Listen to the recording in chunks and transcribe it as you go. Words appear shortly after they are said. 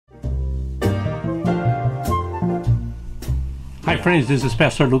Hi friends, this is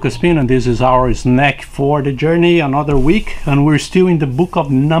Pastor Lucas Pino, and this is our snack for the journey, another week, and we're still in the book of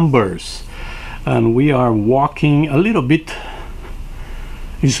Numbers, and we are walking a little bit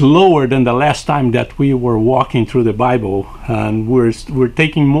slower than the last time that we were walking through the Bible, and we're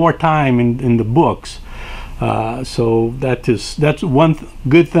taking more time in the books. So that's one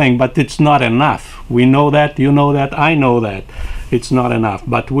good thing, but it's not enough. We know that, you know that, I know that it's not enough,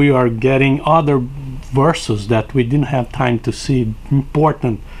 but we are getting other verses that we didn't have time to see.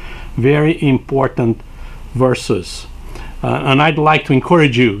 Important, very important verses. And I'd like to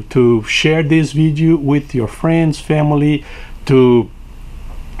encourage you to share this video with your friends, family, to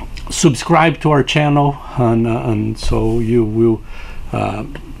subscribe to our channel, and so you will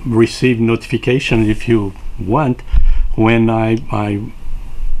receive notifications if you want when I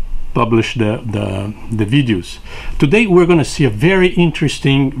publish the videos. Today we're going to see a very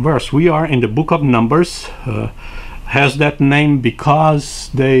interesting verse. We are in the book of Numbers. Has that name because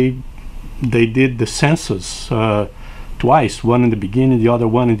they did the census twice, one in the beginning, the other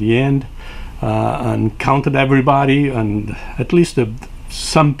one in the end, and counted everybody, and at least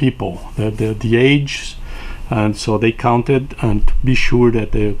some people, the age, and so they counted and to be sure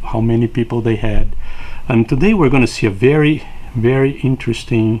that how many people they had. And today we're going to see a very, very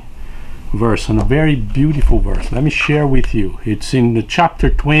interesting verse, and a very beautiful verse. Let me share with you. It's in the chapter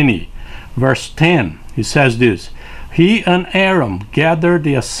 20, verse 10. It says this: He and Aaron gathered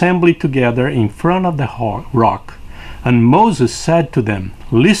the assembly together in front of the rock, and Moses said to them,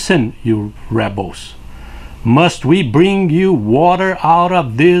 Listen, you rebels, must we bring you water out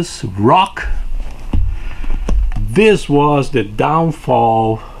of this rock? This was the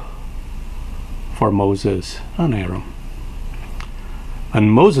downfall for Moses and Aaron. And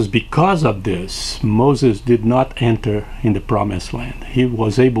Moses, because of this, Moses did not enter in the promised land. He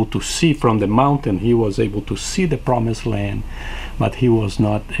was able to see from the mountain, he was able to see the promised land, but he was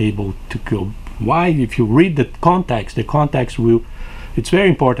not able to go. Why? If you read the context will, it's very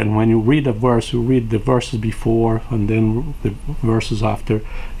important when you read a verse, you read the verses before and then the verses after,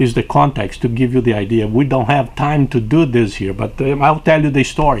 is the context to give you the idea. We don't have time to do this here, but I'll tell you the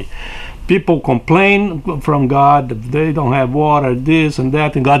story. People complain from God, they don't have water, this and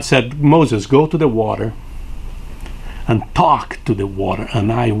that, and God said, Moses, go to the water and talk to the water, and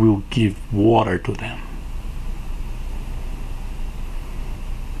I will give water to them.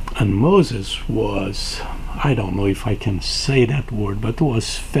 And Moses was, I don't know if I can say that word, but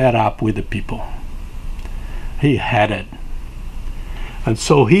was fed up with the people. He had it. And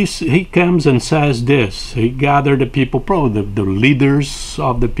so he comes and says this. He gathered the people, probably the leaders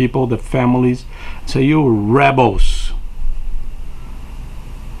of the people, the families, say, you rebels,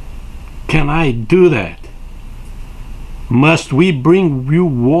 can I do that? Must we bring you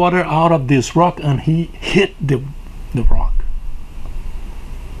water out of this rock? And he hit the rock.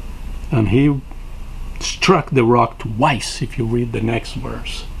 And he struck the rock twice, if you read the next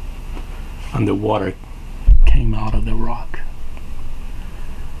verse. And the water came out of the rock.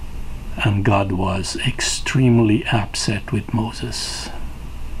 And God was extremely upset with Moses.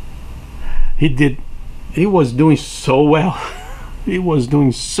 He was doing so well. He was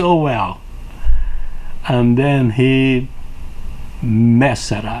doing so well. And then he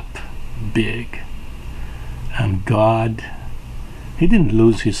messed it up big. And God, he didn't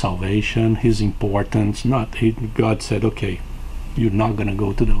lose his salvation, his importance. God said, okay, you're not going to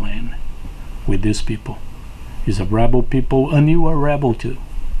go to the land with these people. He's a rebel people, and you are a rebel too.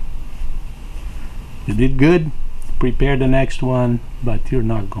 You did good, prepare the next one, but you're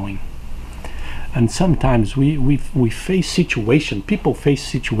not going. And sometimes we face situations, people face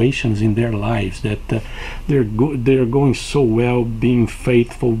situations in their lives that they're going so well, being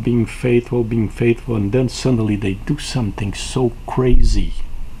faithful, and then suddenly they do something so crazy,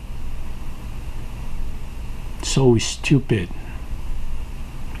 so stupid.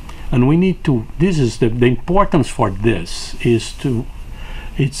 And we need to, this is the importance for this is to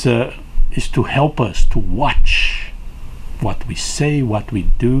help us to watch what we say, what we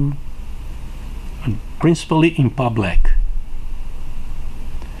do, and principally in public,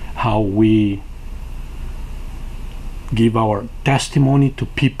 how we give our testimony to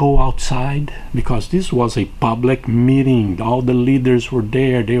people outside, because this was a public meeting. All the leaders were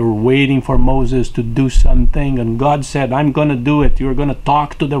there. They were waiting for Moses to do something, and God said, I'm going to do it. You're going to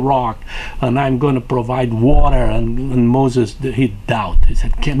talk to the rock, and I'm going to provide water. And Moses, he doubted. He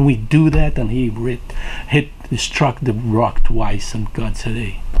said, can we do that? And he struck the rock twice, and God said,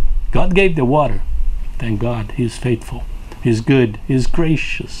 hey, God gave the water. Thank God, he's faithful, he's good, he's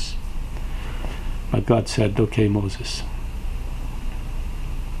gracious. But God said, okay, Moses,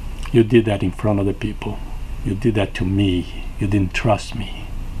 you did that in front of the people. You did that to me. You didn't trust me.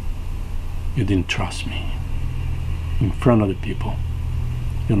 You didn't trust me. In front of the people,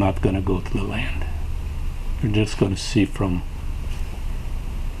 you're not going to go to the land. You're just going to see from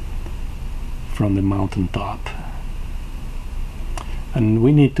the mountaintop. And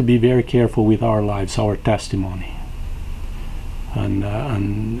we need to be very careful with our lives, our testimony. And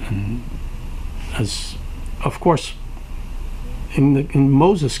as, of course, in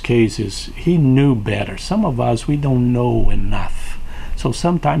Moses' cases, he knew better. Some of us, we don't know enough. So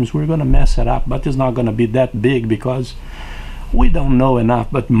sometimes we're going to mess it up, but it's not going to be that big because we don't know enough.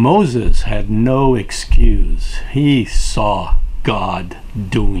 But Moses had no excuse. He saw God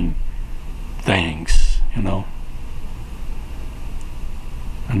doing things, you know.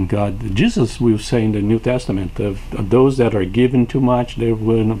 And God, Jesus will say in the New Testament, of those that are given too much, they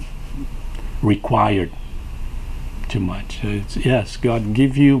will required too much. Yes, God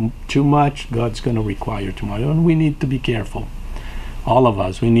give you too much, God's going to require too much. And we need to be careful. All of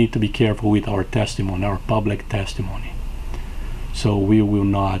us, we need to be careful with our testimony, our public testimony. So we will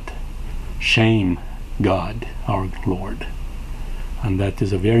not shame God, our Lord. And that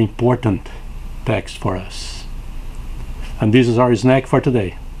is a very important text for us. And this is our snack for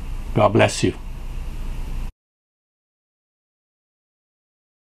today. God bless you.